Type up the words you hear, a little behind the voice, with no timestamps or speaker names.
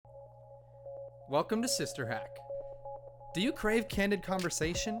Welcome to Sister Hack. Do you crave candid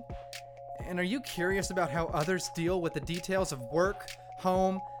conversation? And are you curious about how others deal with the details of work,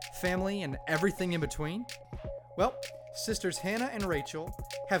 home, family, and everything in between? Well, sisters Hannah and Rachel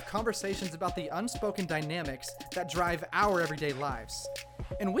have conversations about the unspoken dynamics that drive our everyday lives.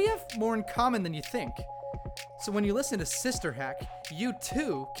 And we have more in common than you think. So when you listen to Sister Hack, you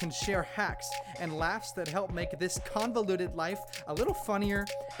too can share hacks and laughs that help make this convoluted life a little funnier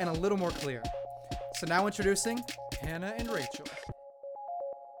and a little more clear. So now introducing Hannah and Rachel.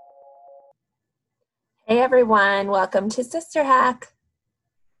 Hey everyone, welcome to Sister Hack.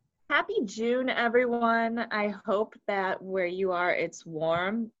 Happy June, everyone. I hope that where you are, it's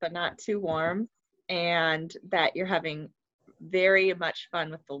warm, but not too warm, and that you're having very much fun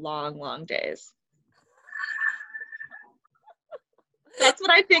with the long, long days. That's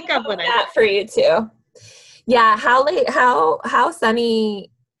what I think of when that for you too. Yeah, how sunny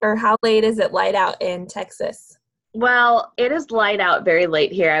or how late is it light out in Texas? Well, it is light out very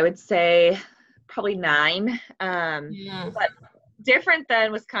late here. I would say probably 9. But different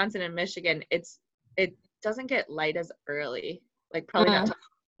than Wisconsin and Michigan, it doesn't get light as early, like probably not till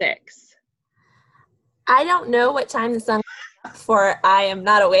 6. I don't know what time the sun comes up for. I am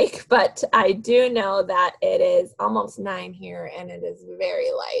not awake, but I do know that it is almost 9 here and it is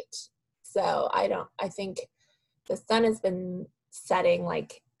very light. So I think the sun has been setting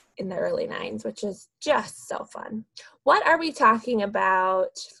like in the early 9s, which is just so fun. What are we talking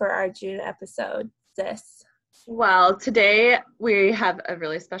about for our June episode, sis? Well, today we have a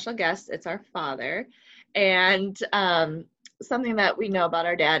really special guest. It's our father. And something that we know about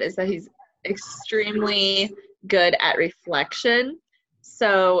our dad is that he's extremely good at reflection.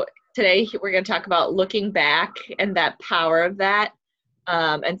 So today we're going to talk about looking back and that power of that.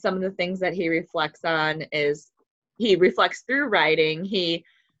 And some of the things that he reflects on is he reflects through writing. He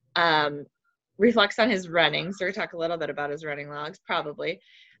reflects on his running. So we're going to talk a little bit about his running logs, probably.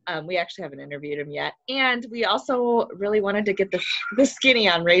 We actually haven't interviewed him yet. And we also really wanted to get the skinny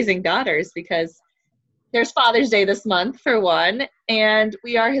on raising daughters because there's Father's Day this month for one, and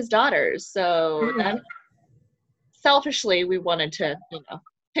we are his daughters. So that, selfishly, we wanted to,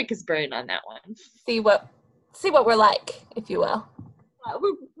 pick his brain on that one. See what we're like, if you will.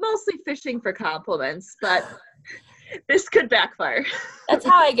 We're mostly fishing for compliments, but this could backfire. That's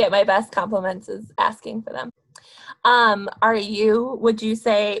how I get my best compliments, is asking for them. Would you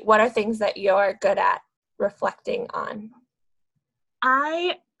say, what are things that you're good at reflecting on?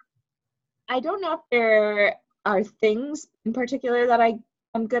 I don't know if there are things in particular that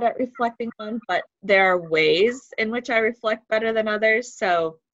I'm good at reflecting on, but there are ways in which I reflect better than others.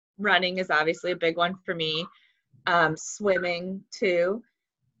 So running is obviously a big one for me. Swimming too.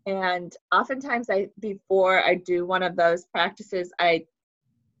 And oftentimes before I do one of those practices, I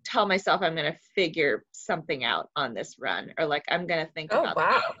tell myself I'm going to figure something out on this run, or like I'm going to think about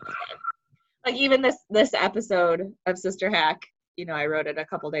wow. Like even this episode of Sister Hack, I wrote it a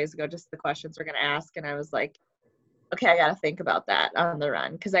couple days ago, just the questions we're going to ask. And I was like, okay, I got to think about that on the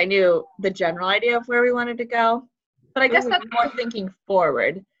run. Cause I knew the general idea of where we wanted to go, but I guess that's more thinking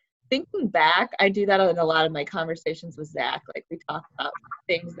forward. Thinking back, I do that in a lot of my conversations with Zach. Like we talk about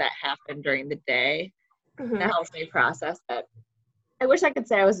things that happened during the day. And it helps me process it. I wish I could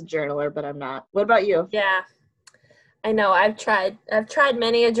say I was a journaler, but I'm not. What about you? Yeah, I know. I've tried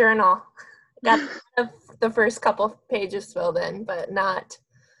many a journal. Got the first couple pages filled in, but not.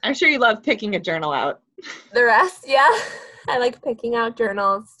 I'm sure you love picking a journal out. The rest, yeah. I like picking out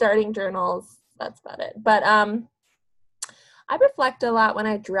journals, starting journals. That's about it. But I reflect a lot when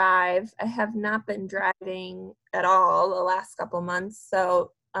I drive. I have not been driving at all the last couple months,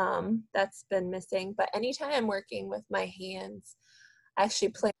 so that's been missing. But anytime I'm working with my hands, I actually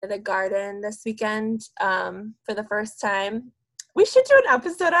planted a garden this weekend for the first time. We should do an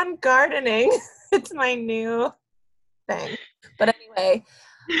episode on gardening. It's my new thing. But anyway,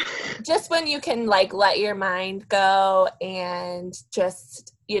 just when you can like let your mind go and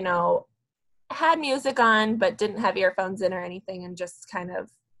just, had music on but didn't have earphones in or anything and just kind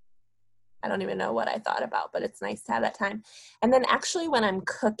of, I don't even know what I thought about, but it's nice to have that time. And then actually when I'm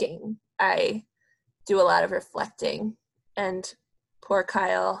cooking, I do a lot of reflecting, and poor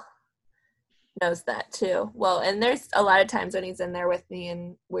Kyle knows that too. Well, and there's a lot of times when he's in there with me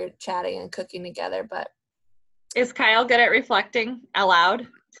and we're chatting and cooking together, but. Is Kyle good at reflecting aloud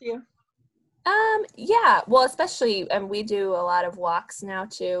to you? Yeah, well, especially, and we do a lot of walks now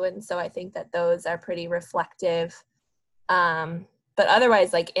too, and so I think that those are pretty reflective. But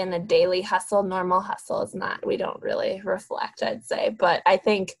otherwise, like in the daily hustle, normal hustle is not, we don't really reflect, I'd say. But I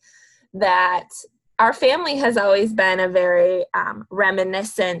think that our family has always been a very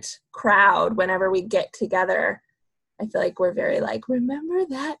reminiscent crowd. Whenever we get together, I feel like we're very like, remember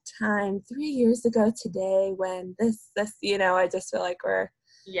that time 3 years ago today when this, I just feel like we're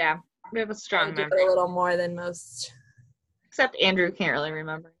we have a strong do it memory. a little more than most. Except Andrew can't really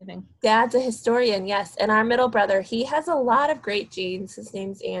remember anything. Dad's a historian, yes. And our middle brother, he has a lot of great genes. His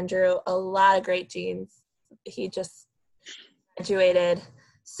name's Andrew. A lot of great genes. He just graduated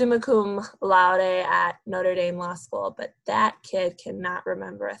summa cum laude at Notre Dame Law School, but that kid cannot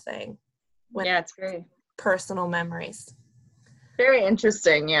remember a thing. It's very personal memories. Very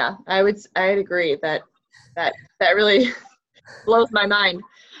interesting. Yeah, I'd agree that really blows my mind.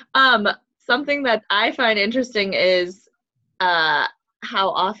 Something that I find interesting is how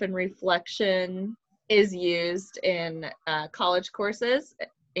often reflection is used in college courses,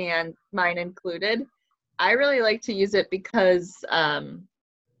 and mine included. I really like to use it because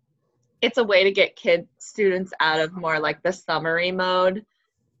it's a way to get students out of more like the summary mode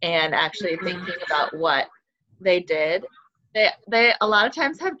and actually thinking about what they did. They a lot of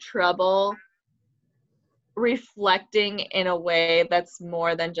times have trouble reflecting in a way that's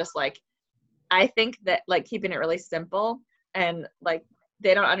more than just like, I think that like keeping it really simple, and like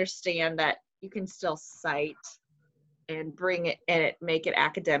they don't understand that you can still cite and bring it and make it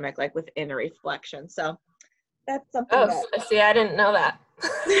academic, like within a reflection. So that's something. See, I didn't know that.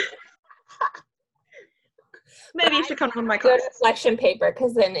 Maybe you should come to one of my good classes. reflection paper,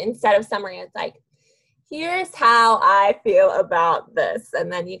 because then instead of summary, it's like, here's how I feel about this,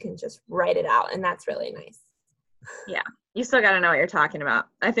 and then you can just write it out, and that's really nice. Yeah, you still got to know what you're talking about.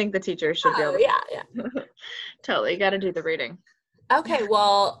 I think the teacher should be able to. Yeah. Totally, got to do the reading. Okay,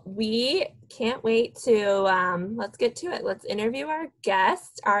 well, we can't wait to let's get to it. Let's interview our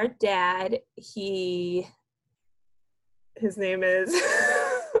guest, our dad. His name is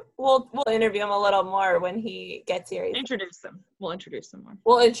we'll interview him a little more when he gets here. Introduce him. We'll introduce him more.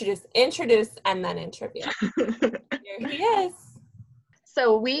 We'll introduce and then interview. Here he is.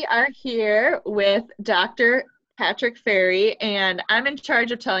 So we are here with Dr. Patrick Ferry, and I'm in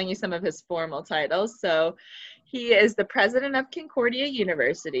charge of telling you some of his formal titles. So he is the president of Concordia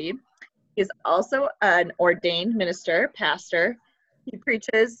University. He's also an ordained minister, pastor. He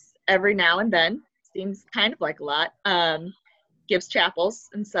preaches every now and then. Seems kind of like a lot. Gives chapels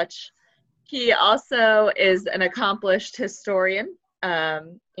and such. He also is an accomplished historian.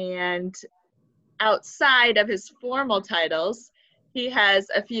 And outside of his formal titles, he has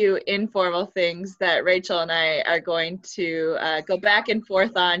a few informal things that Rachel and I are going to go back and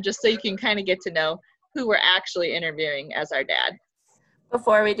forth on, just so you can kind of get to know who we're actually interviewing as our dad.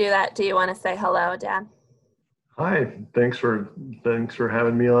 Before we do that, do you want to say hello, Dad? Hi, thanks for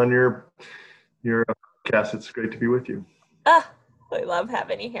having me on your podcast. It's great to be with you. We love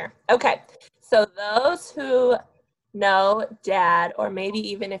having you here. Okay, so those who know Dad, or maybe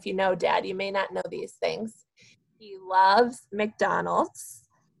even if you know Dad, you may not know these things. He loves McDonald's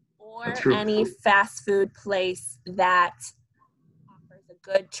or any fast food place that offers a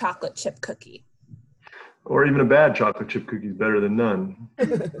good chocolate chip cookie. Or even a bad chocolate chip cookie is better than none.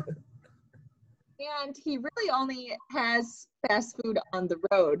 And he really only has fast food on the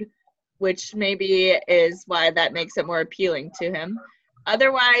road, which maybe is why that makes it more appealing to him.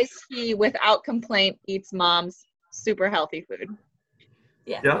 Otherwise, he, without complaint, eats Mom's super healthy food.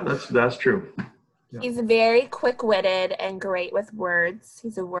 Yeah, that's true. Yeah. He's very quick-witted and great with words.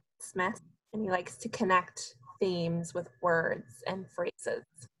 He's a wordsmith, and he likes to connect themes with words and phrases.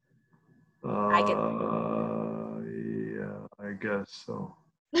 I guess so.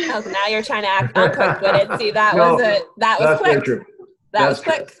 Oh, now you're trying to act unquick-witted. See, that was quick. True. That was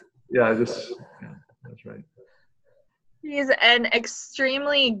quick. Yeah, that's right. He's an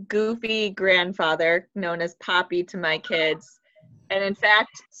extremely goofy grandfather, known as Poppy to my kids. And in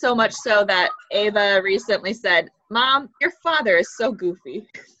fact, so much so that Ava recently said, "Mom, your father is so goofy."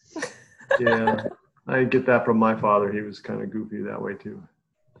 Yeah, I get that from my father. He was kind of goofy that way too.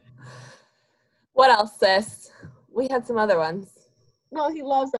 What else, sis? We had some other ones. Well, he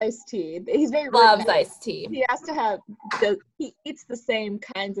loves iced tea. He's very loves iced tea. He has to have he eats the same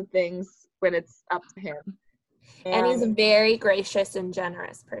kinds of things when it's up to him. And he's a very gracious and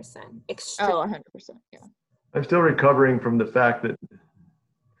generous person. Extremely. 100%. Yeah. I'm still recovering from the fact that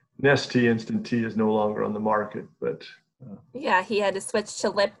Nestea instant tea is no longer on the market, but yeah, he had to switch to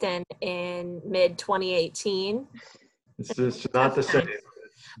Lipton in mid 2018. It's just not the same.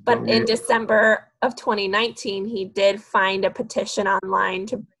 But in December of 2019, he did find a petition online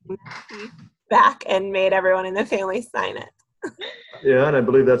to bring tea back and made everyone in the family sign it. Yeah, and I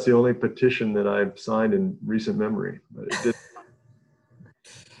believe that's the only petition that I've signed in recent memory. But it did.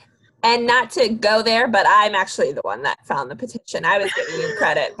 And not to go there, but I'm actually the one that found the petition. I was giving you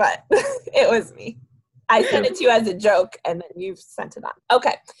credit, but it was me. I sent it to you as a joke, and then you sent it on.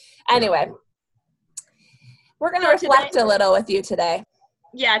 Okay. Anyway, we're going to reflect a little with you today.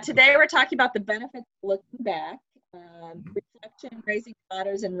 Yeah, today we're talking about the benefits of looking back, reflection, raising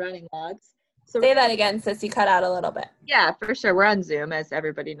daughters, and running logs. So Say that again, sis. You cut out a little bit. Yeah, for sure. We're on Zoom, as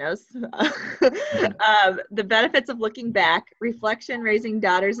everybody knows. The benefits of looking back, reflection, raising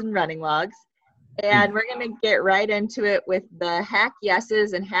daughters, and running logs. And we're going to get right into it with the hack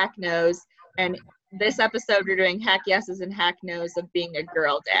yeses and hack nos. And this episode, we're doing hack yeses and hack nos of being a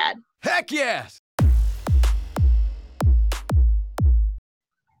girl dad. Heck yes!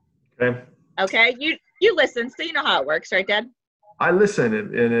 Okay. Okay, you listen, so you know how it works, right, Dad? I listen,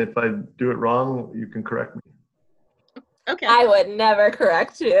 and if I do it wrong, you can correct me. Okay. I would never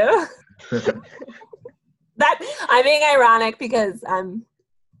correct you. I'm being ironic because I'm.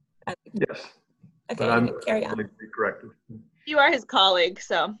 Yes. Okay, But I'm carry on. willing to be corrected. You are his colleague,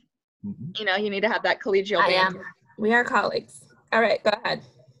 so, you need to have that collegial I banter. am. We are colleagues. All right, go ahead.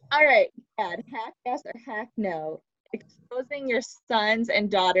 All right, Dad, hack yes or hack no, exposing your sons and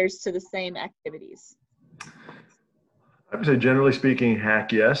daughters to the same activities. I would say, generally speaking,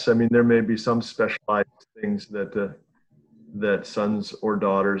 hack yes. I mean, there may be some specialized things that sons or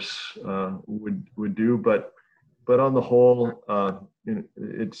daughters would do, but on the whole, I think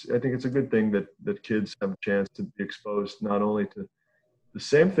it's a good thing that kids have a chance to be exposed not only to the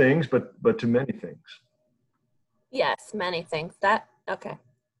same things, but to many things. Yes, many things. Okay.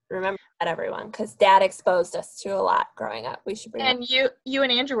 Remember that, everyone, because Dad exposed us to a lot growing up. We should bring. And you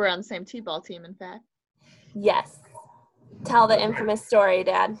and Andrew were on the same T-ball team, in fact. Yes. Tell the infamous story,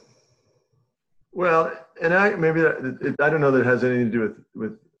 Dad. Well, and I don't know that it has anything to do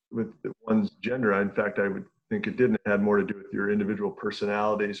with one's gender. In fact, I would think it didn't. It had more to do with your individual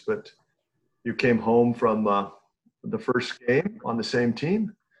personalities. But you came home from the first game on the same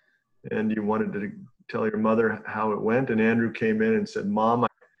team, and you wanted to tell your mother how it went. And Andrew came in and said, "Mom, I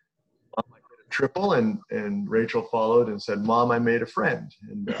made a triple," and Rachel followed and said, "Mom, I made a friend."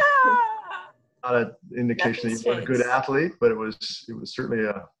 And not an indication that you were a good athlete, but it was certainly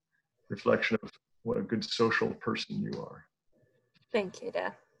a reflection of what a good social person you are. Thank you,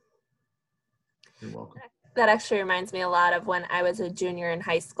 Dad. You're welcome. That actually reminds me a lot of when I was a junior in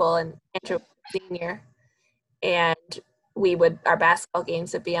high school and Andrew was a senior, and our basketball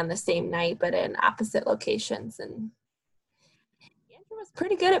games would be on the same night but in opposite locations. And Andrew was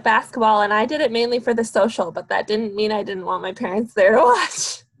pretty good at basketball, and I did it mainly for the social, but that didn't mean I didn't want my parents there to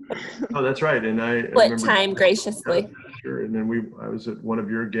watch. Oh, that's right. And I split time graciously. Sure. And then I was at one of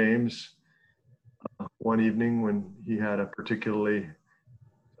your games one evening when he had a particularly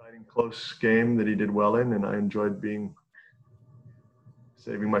exciting close game that he did well in, and I enjoyed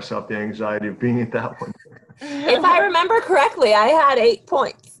saving myself the anxiety of being at that one. If I remember correctly, I had 8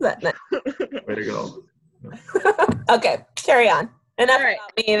 points that night. Way to go. Okay, carry on. Enough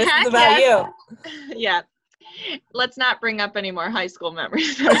about me. This is about you. Yeah. Let's not bring up any more high school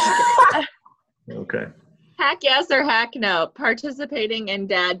memories. Okay. Hack yes or hack no, participating in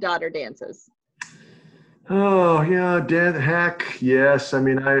dad-daughter dances. Oh, yeah, hack yes. I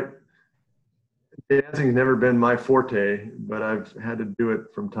mean, dancing has never been my forte, but I've had to do it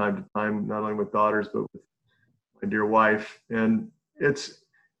from time to time, not only with daughters, but with my dear wife. And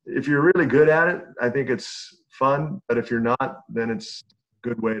if you're really good at it, I think it's fun. But if you're not, then it's a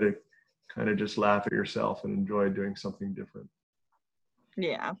good way to kind of just laugh at yourself and enjoy doing something different.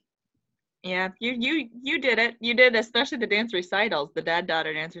 Yeah. You did it. You did, especially the dance recitals, the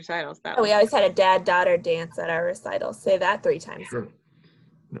dad-daughter dance recitals. We always had a dad-daughter dance at our recitals. Say that 3 times. Sure.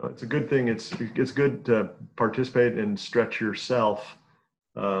 No, it's a good thing. It's good to participate and stretch yourself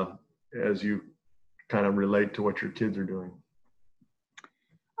as you kind of relate to what your kids are doing.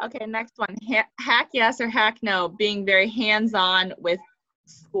 Okay, next one. Hack yes or hack no, being very hands-on with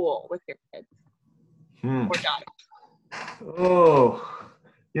school with your kids or daughters. Oh,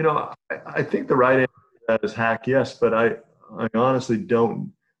 I think the right answer to that is hack yes, but I honestly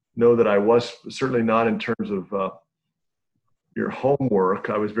don't know that I was, certainly not in terms of your homework.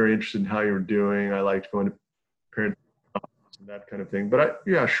 I was very interested in how you were doing. I liked going to parent conferences and that kind of thing. But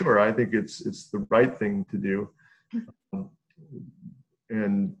sure, I think it's the right thing to do.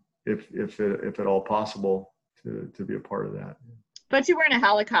 And if at all possible, to be a part of that. But you weren't a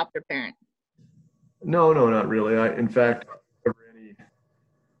helicopter parent. No, not really. In fact, if there any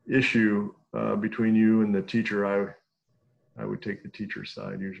issue between you and the teacher, I would take the teacher's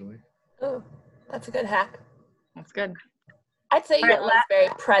side usually. Oh, that's a good hack. That's good. I'd say you're always very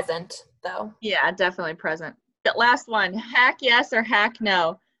present, though. Yeah, definitely present. The last one, hack yes or hack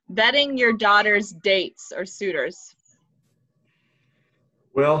no, vetting your daughter's dates or suitors?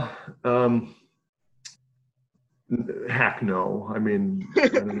 Well, heck no. I mean, I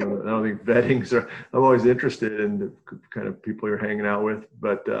don't know. I don't think vettings are. I'm always interested in the kind of people you're hanging out with,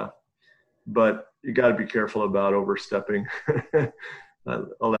 but you got to be careful about overstepping. I'll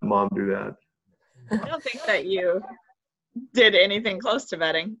let mom do that. I don't think that you did anything close to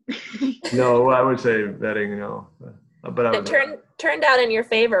vetting. No, I would say vetting, no. But I It would, turned out in your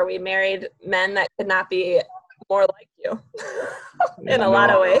favor. We married men that could not be more like you in a lot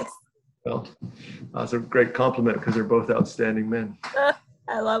of ways. Well, that's a great compliment because they're both outstanding men.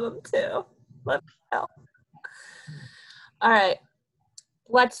 I love them too. Love them. All right,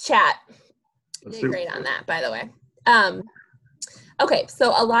 let's chat. You did great on that, by the way. Okay,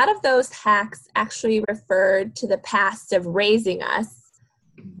 so a lot of those hacks actually referred to the past of raising us.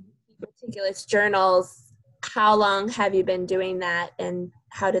 Meticulous journals. How long have you been doing that, and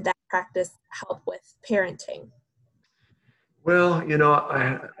how did that practice help with parenting? Well, you know,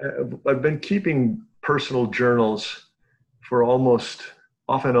 I've been keeping personal journals for almost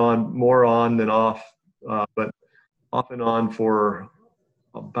off and on, more on than off, but off and on for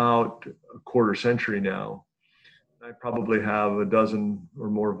about a quarter century now. I probably have a dozen or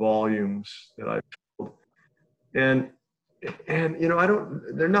more volumes that I've filled. And you know,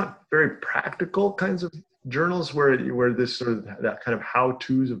 they're not very practical kinds of journals where this sort of that kind of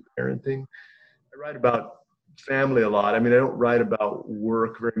how-tos of parenting. I write about family a lot. I mean, I don't write about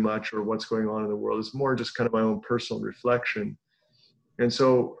work very much or what's going on in the world. It's more just kind of my own personal reflection. And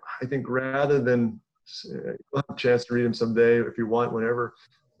so I think rather than, you'll have a chance to read them someday if you want, whenever,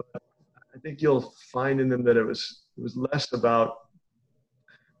 but I think you'll find in them that it was less about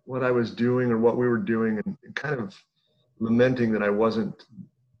what I was doing or what we were doing and kind of lamenting that I wasn't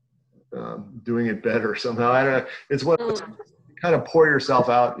doing it better somehow. I don't know. It's what kind of pour yourself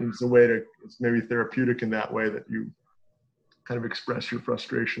out. It's a way to, it's maybe therapeutic in that way that you kind of express your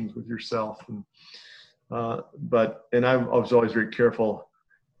frustrations with yourself. And, and I was always very careful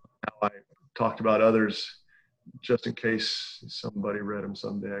how I talked about others, just in case somebody read them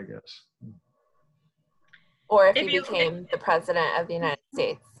someday, I guess. Or if you became the president of the United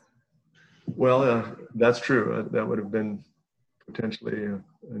States. Well, that's true. That would have been potentially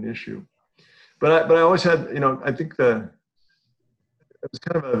an issue. But I always had, you know, I think it was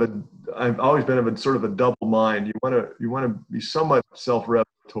kind of I've always been of a sort of a double mind. You want to be somewhat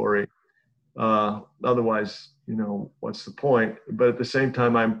self-revelatory. Otherwise, you know, what's the point? But at the same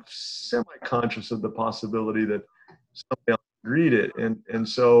time, I'm semi-conscious of the possibility that somebody else would read it. And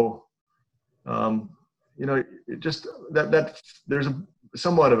so, you know, it just that there's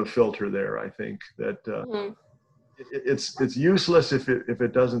somewhat of a filter there. I think that it's useless if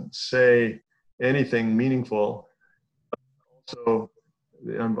it doesn't say anything meaningful. So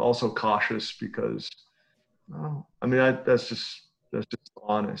I'm also cautious because, I mean, that's just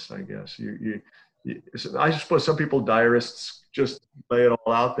honest, I guess. I suppose some people, diarists, just lay it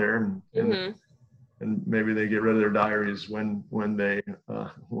all out there, and maybe they get rid of their diaries when they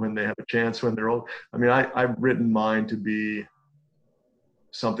have a chance when they're old. I mean, I've written mine to be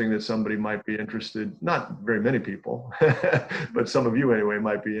something that somebody might be interested, not very many people, but some of you anyway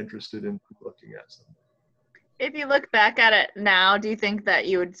might be interested in looking at something. If you look back at it now, do you think that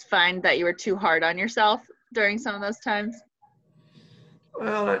you would find that you were too hard on yourself during some of those times?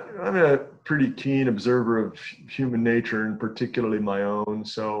 Well, I'm a pretty keen observer of human nature, and particularly my own.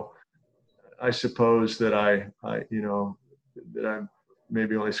 So I suppose that I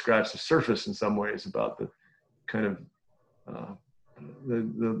maybe only scratched the surface in some ways about the kind of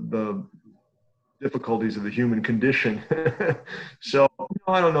the difficulties of the human condition. So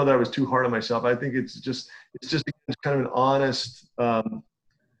I don't know that I was too hard on myself. I think it's just kind of an honest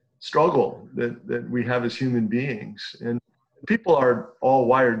struggle that we have as human beings, and people are all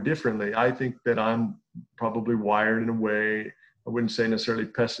wired differently. I think that I'm probably wired in a way, I wouldn't say necessarily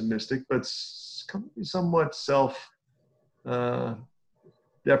pessimistic, but somewhat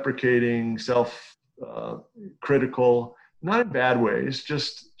self-deprecating, self-critical, not in bad ways,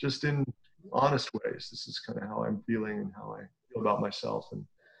 just in honest ways. This is kind of how I'm feeling and how I feel about myself and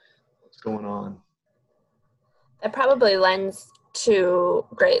what's going on. That probably lends to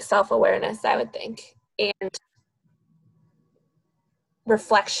great self-awareness, I would think. And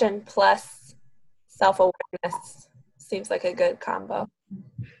reflection plus self-awareness seems like a good combo.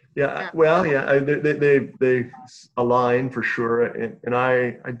 Yeah, well, yeah, they align for sure, and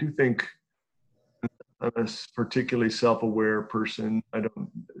I do think I'm a particularly self-aware person. I don't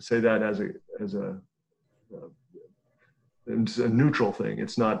say that as a neutral thing.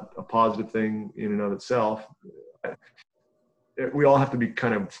 It's not a positive thing in and of itself. We all have to be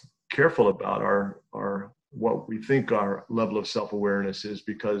kind of careful about our what we think our level of self-awareness is,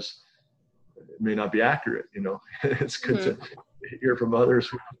 because it may not be accurate. It's good to hear from others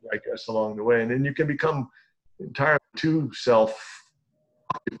who are like us along the way, and then you can become entirely too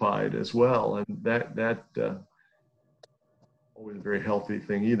self-occupied as well, and that always a very healthy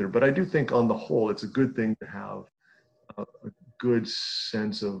thing either. But I do think on the whole, it's a good thing to have a good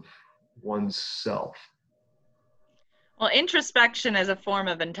sense of oneself. Well, introspection is a form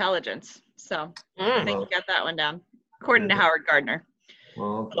of intelligence. So I think you got that one down, according to Howard Gardner.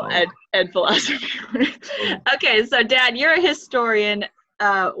 Well, Ed philosophy. Okay, so Dad, you're a historian.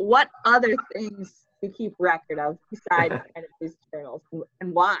 What other things do you keep record of besides kind of these journals,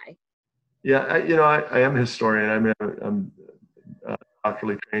 and why? Yeah, I am a historian. I mean, I'm a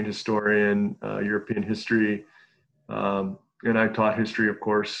doctorally trained historian, European history, and I taught history, of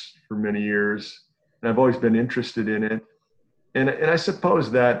course, for many years. And I've always been interested in it. And I suppose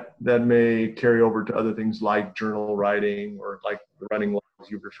that may carry over to other things like journal writing or like the running logs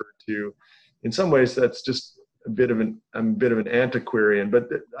you referred to. In some ways, that's just I'm a bit of an antiquarian, but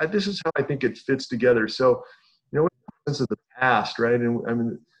this is how I think it fits together. So, with the sense of the past, right? And I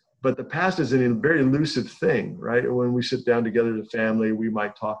mean, but the past is a very elusive thing, right? When we sit down together as a family, we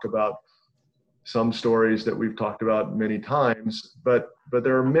might talk about some stories that we've talked about many times, but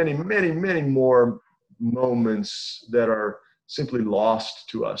there are many, many, many more moments that are simply lost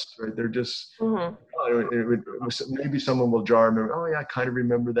to us, right? They're just, maybe someone will jar and remember, oh yeah, I kind of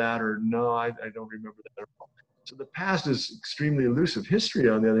remember that, or no, I don't remember that at all. So the past is extremely elusive. History,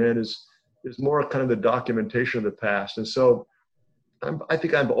 on the other hand, is more kind of the documentation of the past. And so I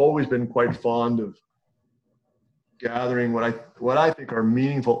think I've always been quite fond of gathering what I think are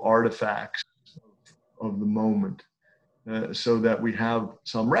meaningful artifacts of the moment, so that we have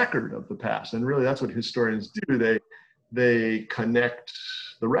some record of the past. And really, that's what historians do. They connect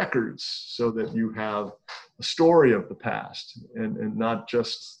the records so that you have a story of the past, and not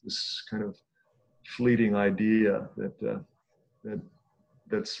just this kind of fleeting idea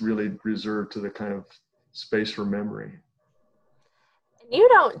that's really reserved to the kind of space for memory. You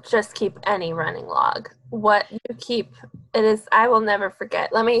don't just keep any running log. What you keep, I will never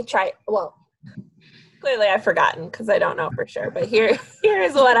forget. Let me try. Well, clearly I've forgotten because I don't know for sure. But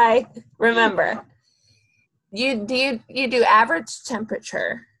here's what I remember. You do average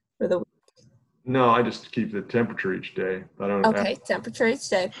temperature for the week? No, I just keep the temperature each day. I don't. Okay, temperature each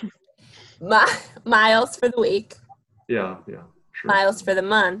day. Miles for the week. Yeah, sure. Miles for the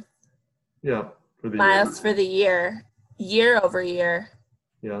month. Yeah, for the miles for the year. Year over year.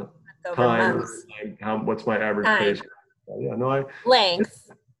 Yeah. Over time. months. What's my average pace? Yeah, no, length.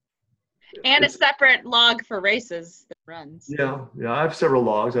 And a separate log for races that runs. Yeah, I have several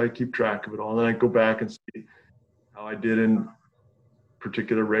logs. I keep track of it all, and then I go back and see how I did in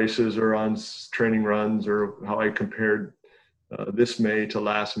particular races or on training runs, or how I compared this May to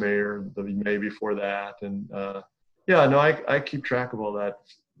last May or the May before that. And I keep track of all that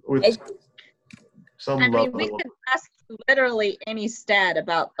with some level. We could ask literally any stat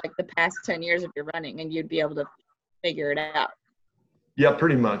about like the past 10 years of your running, and you'd be able to figure it out. Yeah,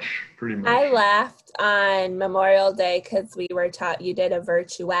 pretty much. I laughed on Memorial Day because we were taught you did a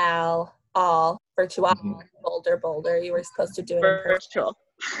virtual Boulder. You were supposed to do it virtual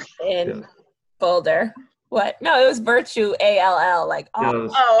in Boulder. What? No, it was Virtue ALL. Like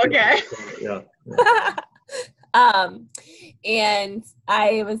oh, okay. Yeah. And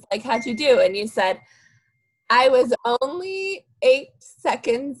I was like, how'd you do? And you said, I was only 8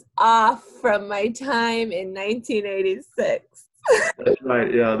 seconds off from my time in 1986. That's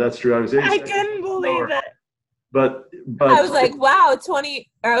right. Yeah, that's true. I was 8 seconds. I couldn't believe it. But I was like, wow,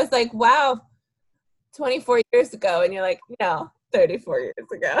 24 years ago. And you're like, no, 34 years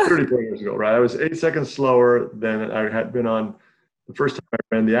ago. 34 years ago, right? I was 8 seconds slower than I had been on the first time I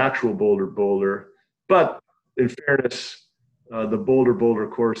ran the actual Boulder. But in fairness, the Boulder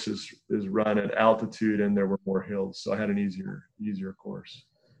course is run at altitude, and there were more hills, so I had an easier course.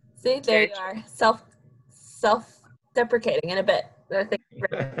 See, there you are, self-deprecating in a bit. I think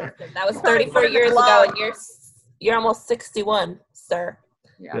that was 34 years ago, and you're almost 61, sir.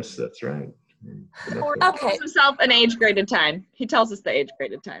 Yeah. Yes, that's right. Okay. Himself an age-graded time. He tells us the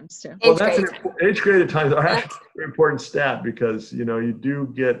age-graded times too. Well, age-graded times are actually a very important stat, because you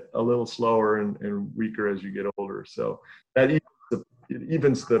do get a little slower and weaker as you get older. So that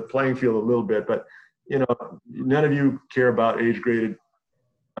evens the playing field a little bit. But none of you care about age-graded,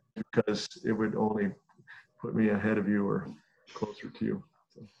 because it would only put me ahead of you or closer to you.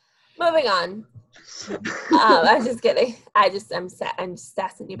 So. Moving on. I'm just kidding. I'm just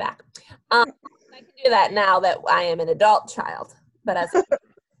sassing you back. I can do that now that I am an adult child. But as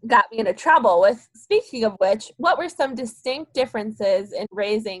got me into trouble with. Speaking of which, what were some distinct differences in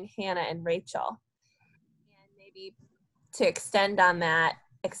raising Hannah and Rachel? And maybe to expand on that,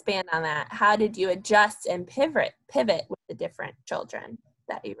 how did you adjust and pivot with the different children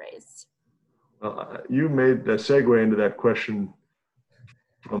that you raised? Well, you made the segue into that question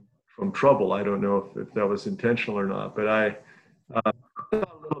from trouble. I don't know if that was intentional or not, but I thought a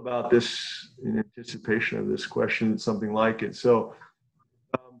little about this in anticipation of this question, something like it. So,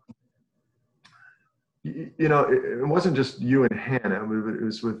 it wasn't just you and Hannah. It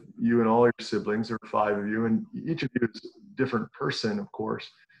was with you and all your siblings. There were 5 of you, and each of you is a different person, of course.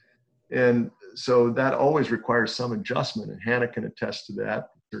 And so that always requires some adjustment, and Hannah can attest to that,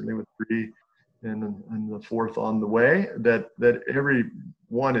 certainly with 3 and the 4th on the way, that every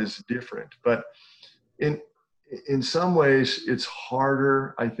one is different. But in some ways, it's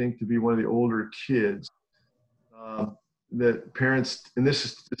harder, I think, to be one of the older kids. That parents, and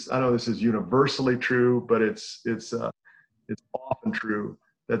I know this is universally true, but it's often true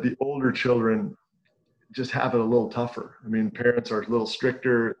that the older children just have it a little tougher. I mean, parents are a little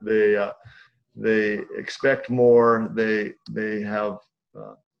stricter. They expect more. They have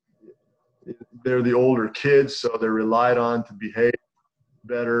they're the older kids, so they're relied on to behave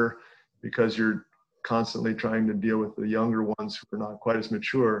better because you're constantly trying to deal with the younger ones who are not quite as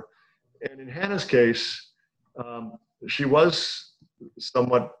mature. And in Hannah's case, she was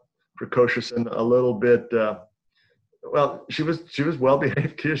somewhat precocious and a little bit. She was well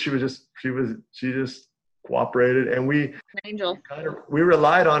behaved kid. She just cooperated, and we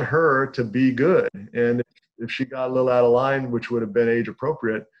relied on her to be good. And if she got a little out of line, which would have been age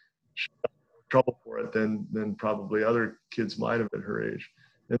appropriate, she got in trouble for it than probably other kids might have at her age.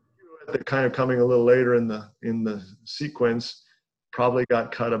 And the kind of coming a little later in the sequence, probably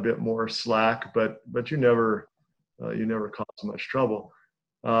got cut a bit more slack, but you never caused much trouble.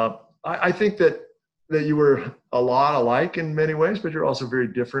 I think that you were a lot alike in many ways, but you're also very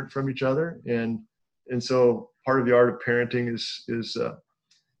different from each other. And so part of the art of parenting is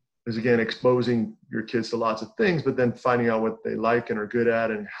again exposing your kids to lots of things, but then finding out what they like and are good at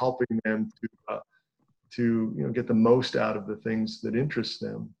and helping them to get the most out of the things that interest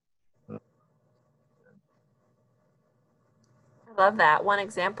them. I love that. One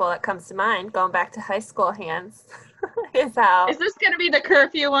example that comes to mind, going back to high school hands, is how... Is this going to be the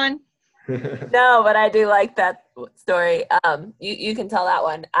curfew one? No, but I do like that story. You can tell that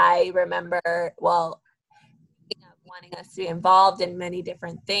one. I remember, wanting us to be involved in many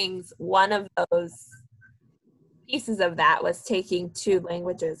different things. One of those pieces of that was taking 2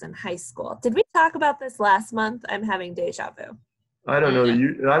 languages in high school. Did we talk about this last month? I'm having deja vu. I don't know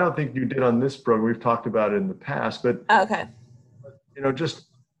that I don't think you did on this program. We've talked about it in the past, but okay. Just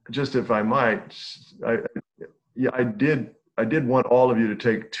if I might, I did want all of you to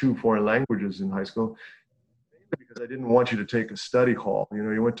take 2 foreign languages in high school, because I didn't want you to take a study hall.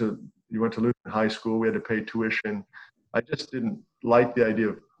 You went to Lutheran high school. We had to pay tuition. I just didn't like the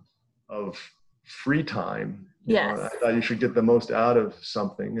idea of free time. Yes. I thought you should get the most out of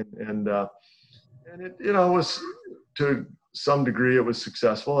something, and it was, to some degree, it was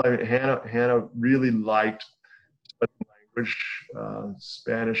successful. I mean, Hannah really liked language,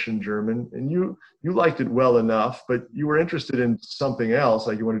 Spanish and German, and you liked it well enough, but you were interested in something else,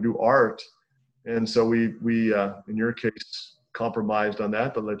 like you want to do art, and so we in your case compromised on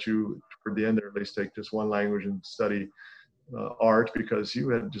that to let you, toward the end there, at least take just 1 language and study art, because you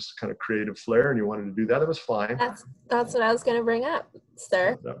had just kind of creative flair and you wanted to do that. It was fine. That's what I was going to bring up,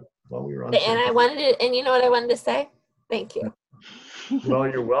 sir. While we were on, and you know what I wanted to say? Thank you. Well,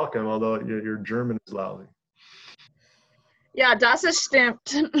 you're welcome. Although your German is lousy. Yeah, das ist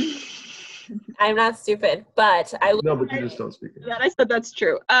stimmt. I'm not stupid, but No, but you just don't speak it. I said that's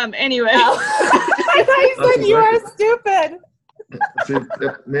true. Anyway. Oh. I thought you said you are stupid. See,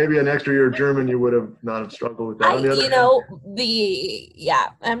 maybe an extra year of German, you would have not struggled with that.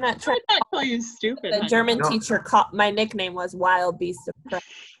 I'm not trying to call you stupid. The German teacher my nickname was Wild Beast of class,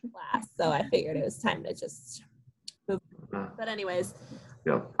 so I figured it was time to just move. But anyways,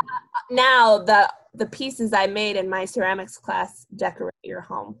 yeah. Now the pieces I made in my ceramics class decorate your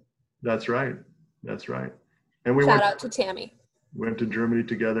home. That's right. And we Shout out to Tammy. Went to Germany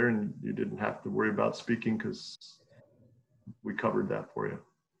together, and you didn't have to worry about speaking because we covered that for you.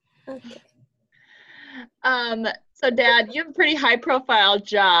 Okay. So Dad, you have a pretty high profile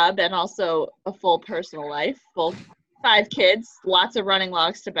job and also a full personal life, full 5 kids, lots of running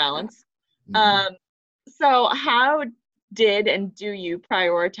logs to balance. Mm-hmm. So how did and do you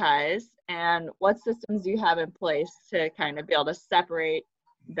prioritize, and what systems do you have in place to kind of be able to separate,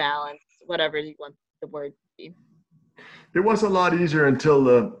 balance, whatever you want the word to be? It was a lot easier until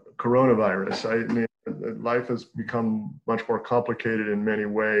the coronavirus. I mean, life has become much more complicated in many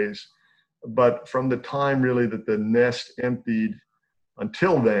ways. But from the time really that the nest emptied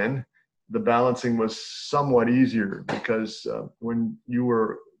until then, the balancing was somewhat easier because when you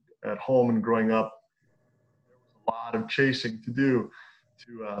were at home and growing up, there was a lot of chasing to do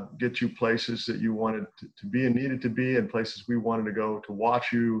to get you places that you wanted to be and needed to be, and places we wanted to go to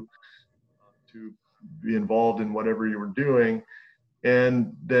watch you, to be involved in whatever you were doing.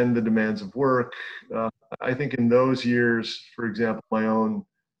 And then the demands of work. I think in those years, for example, my own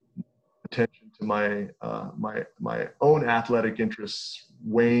attention to my own athletic interests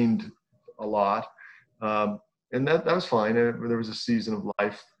waned a lot, and that was fine. There was a season of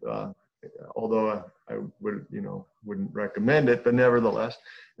life, although I wouldn't recommend it, but nevertheless.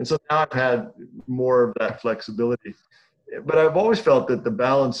 And so now I've had more of that flexibility, but I've always felt that the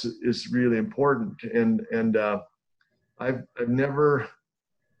balance is really important, and I've never,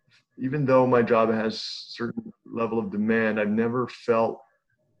 even though my job has certain level of demand, I've never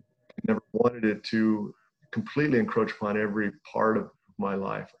wanted it to completely encroach upon every part of my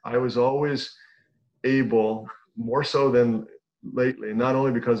life. I was always able, more so than lately, not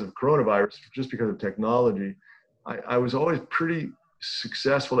only because of coronavirus, just because of technology, I was always pretty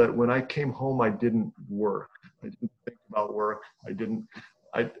successful at when I came home, I didn't work. I didn't think about work.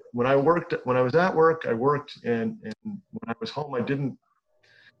 When I was at work, I worked, and when I was home, I didn't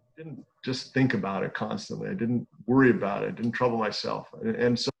just think about it constantly. I didn't worry about it. I didn't trouble myself.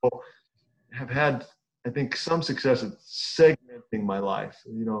 And so have had, I think, some success at segmenting my life,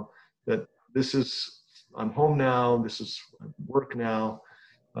 that I'm home now, this is work now.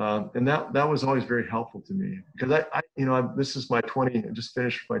 And that was always very helpful to me, because this is I just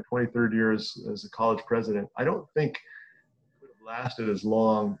finished my 23rd year as a college president. I don't think it would have lasted as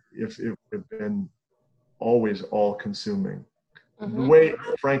long if it would have been always all consuming. Mm-hmm. The way,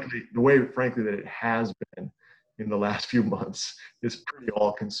 frankly, that it has been in the last few months is pretty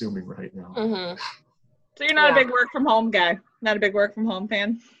all consuming right now. Mm-hmm. So you're not a big work from home guy, not a big work from home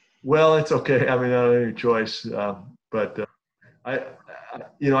fan? Well, it's okay. I mean, I don't have any choice, but I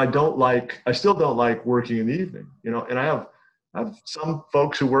still don't like working in the evening, and I have some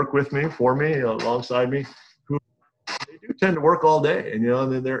folks who work with me, for me, alongside me, who they do tend to work all day, and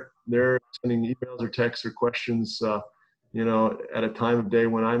then they're sending emails or texts or questions, at a time of day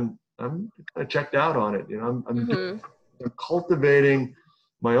when I'm kind of checked out on it. I'm cultivating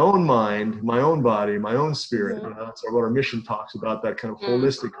my own mind, my own body, my own spirit. That's what our mission talks about, that kind of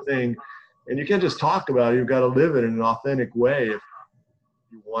holistic thing. And you can't just talk about it. You've got to live it in an authentic way if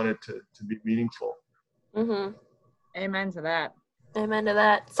you want it to be meaningful. Mm-hmm. Amen to that. Amen to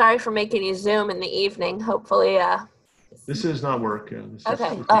that. Sorry for making you Zoom in the evening. Hopefully, this is not work. Yeah.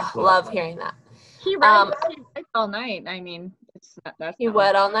 Okay. Love hearing that. He writes all night. I mean, that's he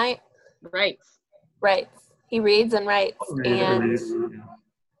what all night? Writes. He reads and writes.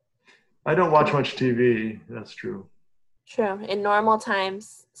 I don't watch much TV. That's true. True. In normal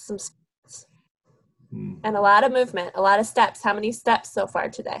times, some sports. And a lot of movement, a lot of steps. How many steps so far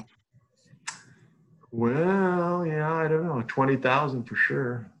today? Well, yeah, I don't know. 20,000 for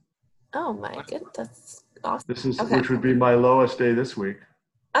sure. Oh my goodness, that's awesome. This is which would be my lowest day this week.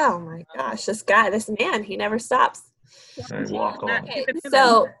 Oh my gosh, this man, he never stops. I walk on. Okay,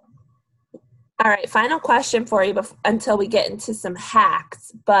 so, all right, final question for you until we get into some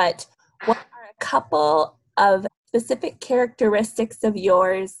hacks. But what are a couple of specific characteristics of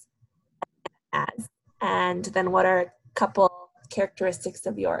yours as? And then what are a couple characteristics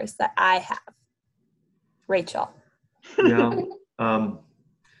of yours that I have? Rachel. Yeah.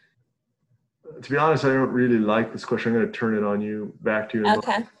 To be honest, I don't really like this question. I'm going to turn it back to you.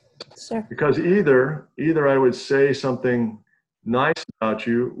 Okay, sure. Because either I would say something nice about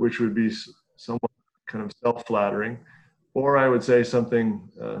you, which would be somewhat kind of self-flattering, or I would say something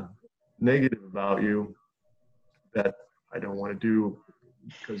negative about you that I don't want to do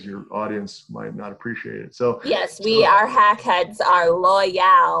because your audience might not appreciate it. So yes, our hack heads are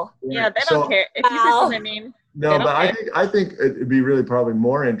loyal. Yeah, they don't care if you say something mean. No, but I think it'd be really probably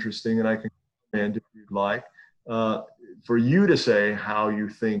more interesting, and I can comment if you'd like, for you to say how you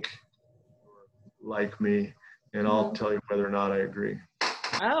think like me, and I'll tell you whether or not I agree.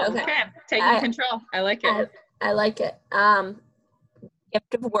 Oh, okay. Taking control. I like it. I like it.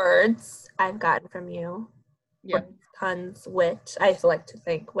 Gift of words I've gotten from you. Yep. Tons, wit. I like to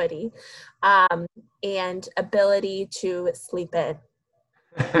think witty, and ability to sleep in.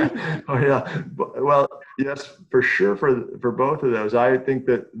 Oh yeah, well, yes, for sure. For both of those, I think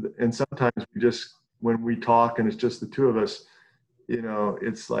that, and sometimes when we talk and it's just the two of us,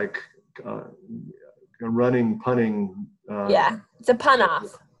 it's like a running, punning. Yeah, it's a pun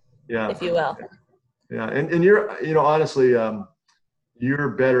off, Yeah. if you will. Yeah, and you're, honestly, you're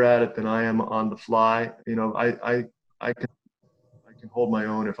better at it than I am on the fly. I can hold my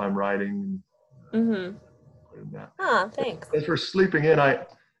own if I'm writing. Mm-hmm. Thanks. As for sleeping in, I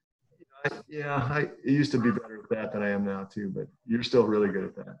used to be better at that than I am now too, but you're still really good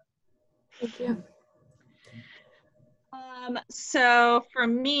at that. Thank you. So for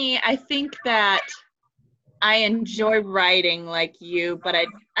me, I think that I enjoy writing like you, but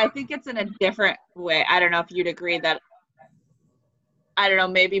I think it's in a different way. I don't know if you'd agree that, I don't know,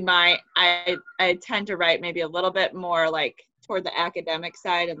 maybe I tend to write maybe a little bit more like toward the academic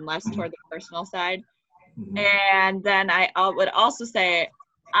side and less toward the personal side. Mm-hmm. And then I would also say,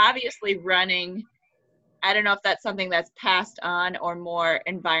 obviously running, I don't know if that's something that's passed on or more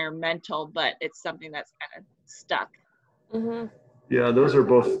environmental, but it's something that's kind of stuck. Mm-hmm. Yeah, those are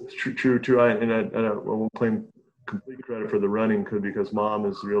both true too. I won't claim complete credit for the running because Mom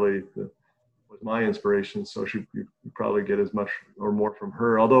is really was my inspiration. So you probably get as much or more from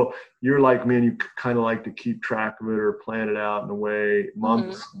her. Although you're like me and you kind of like to keep track of it or plan it out in a way.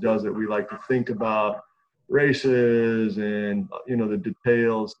 Mom does it. We like to think about races and the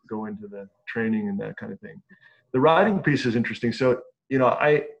details that go into the training and that kind of thing. The writing piece is interesting. So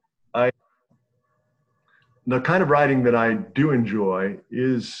the kind of writing that I do enjoy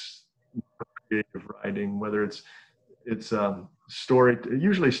is creative writing, whether it's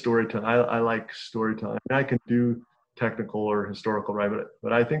usually storytelling. I like storytelling. I can do technical or historical writing,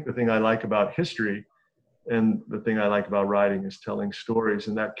 but I think the thing I like about history and the thing I like about writing is telling stories,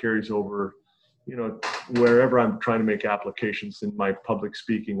 and that carries over, wherever I'm trying to make applications in my public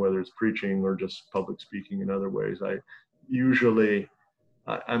speaking, whether it's preaching or just public speaking in other ways.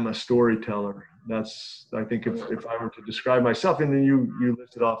 I'm a storyteller. I think if I were to describe myself, and then you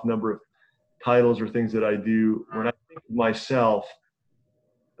listed off a number of titles or things that I do, when I think of myself,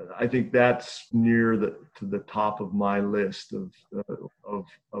 I think that's near to the top of my list of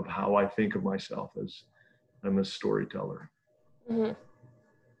how I think of myself, as I'm a storyteller. Mm-hmm.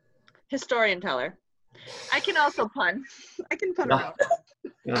 Historian teller. I can also pun. I can pun around.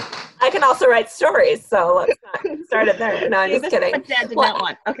 Yeah. I can also write stories, so let's not start it there. No, I'm just kidding. What Dad did not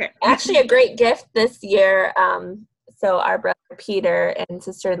want. Okay. Actually, a great gift this year. So our brother Peter and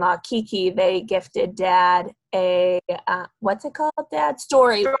sister-in-law Kiki, they gifted Dad a what's it called, Dad?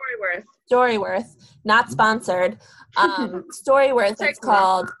 Storyworth. Not sponsored. Storyworth, it's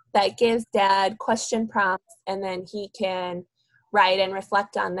called, that gives Dad question prompts, and then he can write and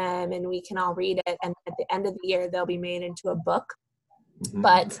reflect on them, and we can all read it. And at the end of the year, they'll be made into a book. Mm-hmm.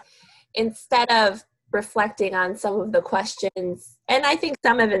 But instead of reflecting on some of the questions, and I think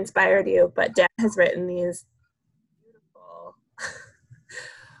some have inspired you, but Dad has written these beautiful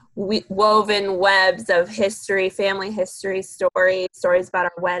woven webs of history, family history stories about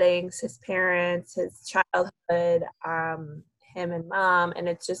our weddings, his parents, his childhood, him and Mom, and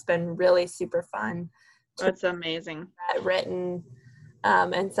it's just been really super fun. That's amazing. Written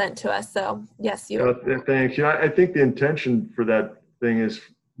and sent to us. So yes, you. Thanks. I think the intention for that thing is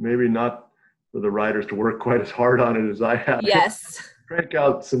maybe not for the writers to work quite as hard on it as I have. Yes. Crank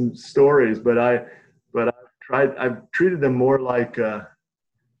out some stories, but I've treated them more like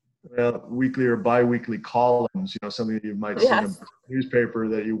weekly or bi-weekly columns. Something that you might see in a newspaper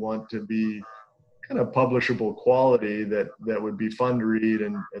that you want to be kind of publishable quality that would be fun to read,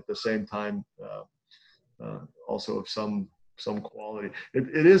 and at the same time also of some quality.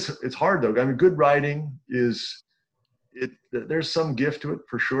 It's hard though. I mean, good writing there's some gift to it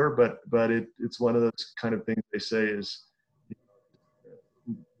for sure, but it's one of those kind of things they say is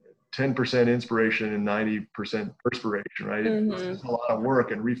 10% inspiration and 90% perspiration, right? Mm-hmm. It's a lot of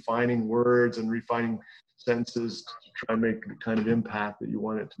work and refining words and refining sentences to try and make the kind of impact that you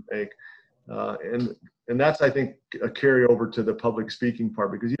want it to make. And that's, I think, a carryover to the public speaking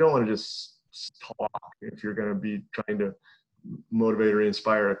part, because you don't want to just talk if you're going to be trying to motivate or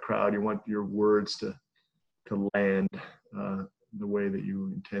inspire a crowd. You want your words to land the way that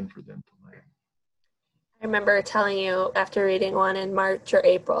you intend for them to land. I remember telling you after reading one in March or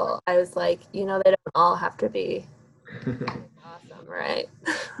April, I was like, they don't all have to be awesome, right?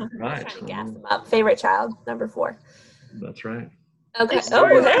 Right. Trying to gas them up. Favorite child, number 4. That's right. Okay.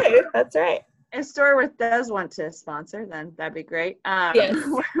 Oh, hey, that's right. If Storyworth does want to sponsor, then that'd be great. Yes.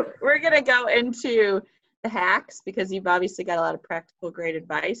 We're going to go into the hacks, because you've obviously got a lot of practical, great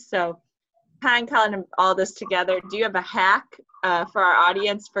advice. So kind of calling all this together, do you have a hack for our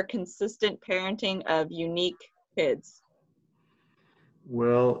audience for consistent parenting of unique kids?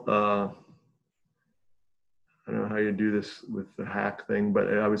 Well, I don't know how you do this with the hack thing,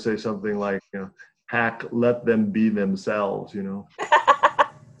 but I would say something like, hack, let them be themselves, you know.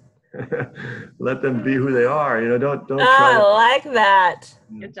 Let them be who they are, you know. Don't try I to. like that.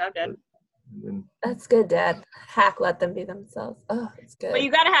 Good job, Dad. And That's good, Dad. Hack, let them be themselves. Oh, it's good. Well,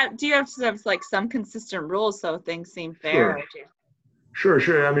 you gotta have. Do you have to have like some consistent rules so things seem fair?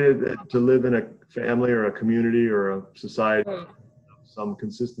 Sure. I mean, to live in a family or a community or a society, some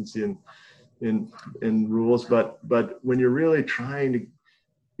consistency in rules. But when you're really trying to,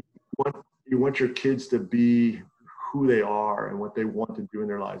 you want your kids to be who they are and what they want to do in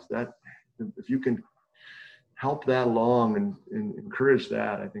their lives. That if you can help that along and encourage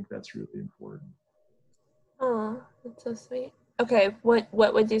that, I think that's really important. Oh, that's so sweet. Okay,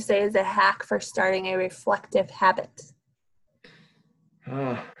 what would you say is a hack for starting a reflective habit?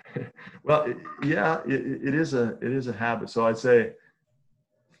 Well, yeah, it is a habit. So I'd say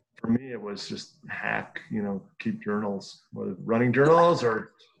for me, it was just hack, you know, keep journals, whether running journals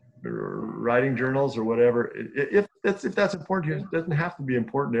or writing journals or whatever. If that's important to you, it doesn't have to be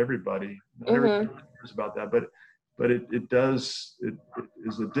important to everybody. Not everybody cares about that, but it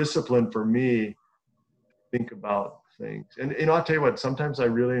is a discipline for me to think about things. And you know, I'll tell you what, sometimes I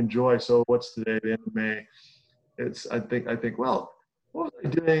really enjoy. So what's today, the end of May? I think, well, what was I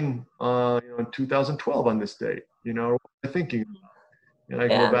doing in 2012 on this date? You know, what was I thinking about? And I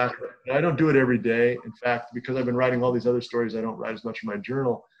go back. And I don't do it every day. In fact, because I've been writing all these other stories, I don't write as much in my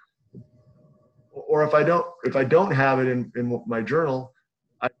journal. Or if I don't have it in my journal,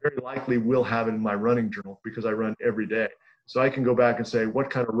 I very likely will have it in my running journal because I run every day. So I can go back and say, what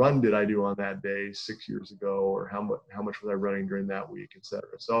kind of run did I do on that day 6 years ago, or how much was I running during that week, et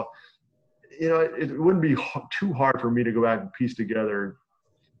cetera. So, you know, it wouldn't be too hard for me to go back and piece together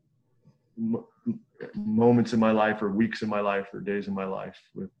moments in my life or weeks in my life or days in my life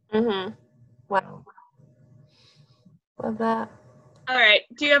with Wow. Love that. All right.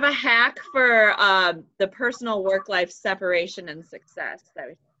 Do you have a hack for the personal work life separation and success?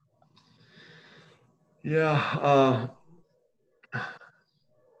 Yeah.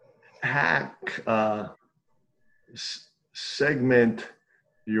 Hack, segment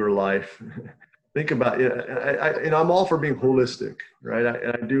your life. Think about it. I'm all for being holistic, right?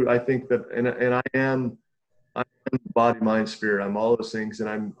 I think that, and I am body, mind, spirit. I'm all those things, and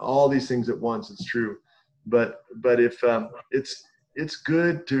I'm all these things at once. It's true, but if it's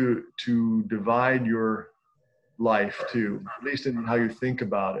good to divide your life too, at least in how you think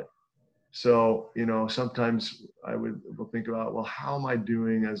about it. So, you know, sometimes I will think about, well, how am I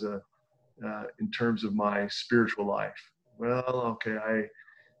doing in terms of my spiritual life? Well, okay, I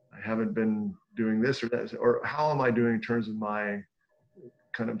haven't been doing this or that, or how am I doing in terms of my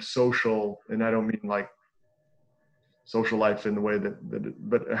kind of social, and I don't mean like social life in the way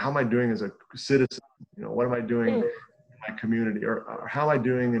but how am I doing as a citizen? You know, what am I doing in my community, or how am I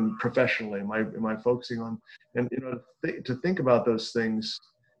doing professionally? Am I focusing on, and you know, to think about those things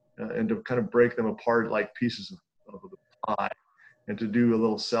and to kind of break them apart like pieces of the pie, and to do a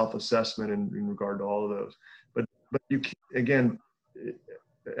little self-assessment in regard to all of those. But you, again,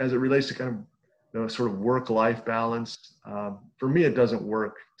 as it relates to kind of sort of work-life balance, for me, it doesn't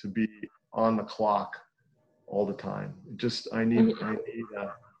work to be on the clock all the time. I need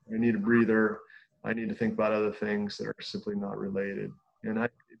a breather. I need to think about other things that are simply not related. And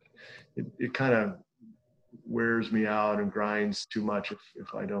it kind of wears me out and grinds too much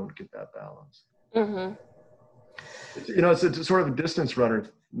if I don't get that balance. You know, it's a sort of a distance runner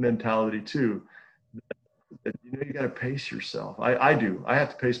mentality too. That, you know, you got to pace yourself. I do. I have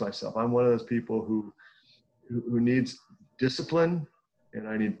to pace myself. I'm one of those people who needs discipline, and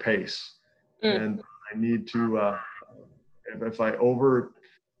I need pace. And I need to, if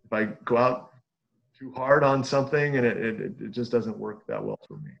I go out too hard on something, and it just doesn't work that well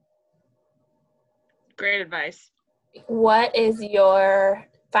for me. Great advice. What is your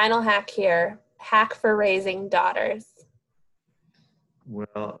final hack here? Hack for raising daughters.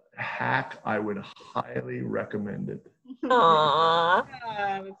 Well, hack, I would highly recommend it. Aww.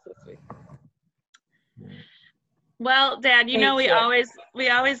 That's so sweet. Well, Dad, you know, we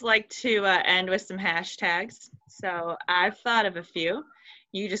always like to end with some hashtags. So I've thought of a few.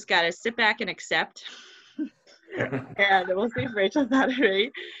 You just got to sit back and accept. And we'll see if Rachel thought of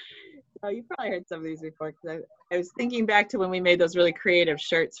any. Oh, you probably heard some of these before, because I was thinking back to when we made those really creative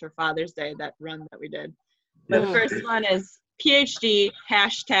shirts for Father's Day, that run that we did. But the first one is PhD,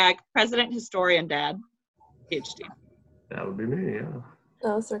 hashtag President Historian Dad, PhD. That would be me, yeah.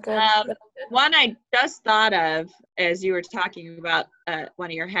 Those are good. One I just thought of as you were talking about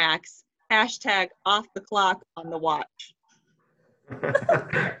one of your hacks, hashtag off the clock on the watch.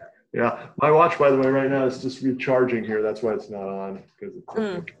 Yeah, my watch, by the way, right now is just recharging here. That's why it's not on, because it's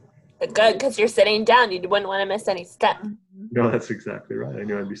Good, because you're sitting down. You wouldn't want to miss any step. No, that's exactly right. I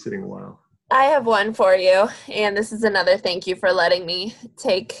knew I'd be sitting a while. I have one for you, and this is another thank you for letting me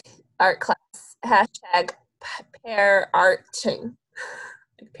take art class. Hashtag parenting.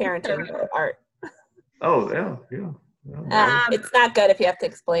 Parenting or art. Oh, yeah. It's not good if you have to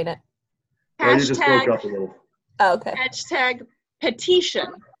explain it. Well, you just woke Hashtag, up a little. Oh, okay. hashtag petition.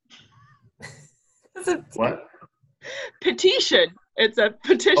 What? Petition. It's a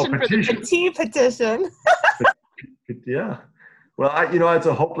petition for the petition. Tea petition. Yeah. Well, it's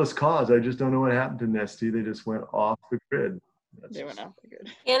a hopeless cause. I just don't know what happened to Nesty. They just went off the grid. They went off the grid.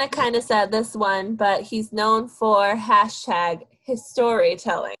 Hannah kind of said this one, but he's known for hashtag his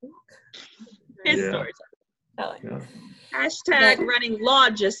storytelling. His Yeah. storytelling. Yeah. Hashtag running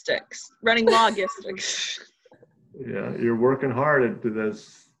logistics. Running logistics. Yeah. You're working hard at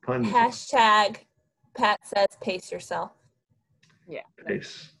this pun. Hashtag Pat says pace yourself. Yeah.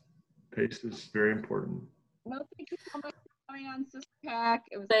 Pace. Pace is very important. Well, thank you so much for coming on Sister Hack.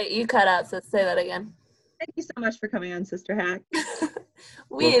 It was. But you cut out, so say that again. Thank you so much for coming on Sister Hack.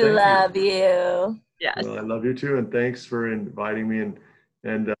 We Well, thank love you. Yes. Well, I love you too, and thanks for inviting me.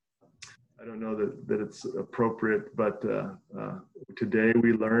 And I don't know that it's appropriate, but today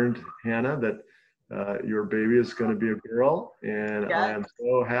we learned, Hannah, that your baby is going to be a girl, and Yeah. I am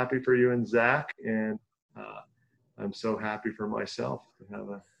so happy for you and Zach, and I'm so happy for myself to have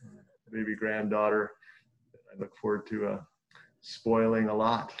a baby granddaughter. I look forward to spoiling a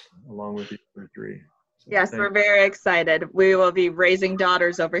lot along with the other three. So Yes, we're very excited. We will be raising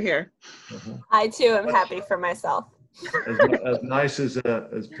daughters over here. uh-huh. I too am happy for myself. As nice as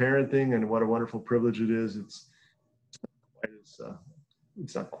parenting and what a wonderful privilege it is, it's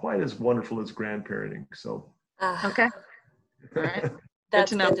not quite as wonderful as grandparenting. So Okay. All right.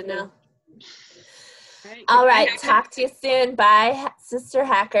 That's to know. good to know. All right. All right. Talk to you soon. Bye, Sister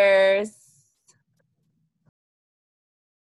Hackers.